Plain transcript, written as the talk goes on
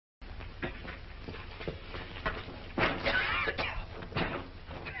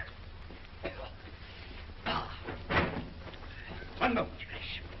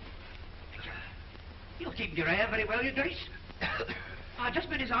your hair very well, Your Grace. I just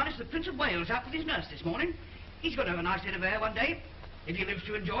met His Highness the Prince of Wales out with his nurse this morning. He's going to have a nice head of hair one day, if he lives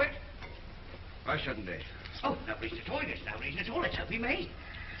to enjoy it. Why shouldn't he? Oh, no reason at all. There's no reason at all. Let's hope he may.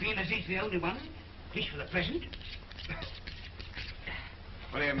 Being as he's the only one, at least for the present.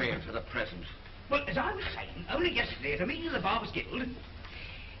 What do you mean, for the present? Well, as I was saying, only yesterday at a meeting of the Barbers' Guild,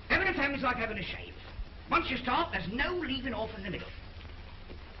 having a family's like having a shave. Once you start, there's no leaving off in the middle.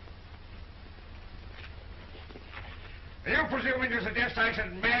 Are you presuming to suggest I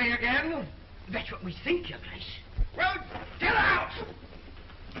should marry again? That's what we think, Your Grace. Well, get out!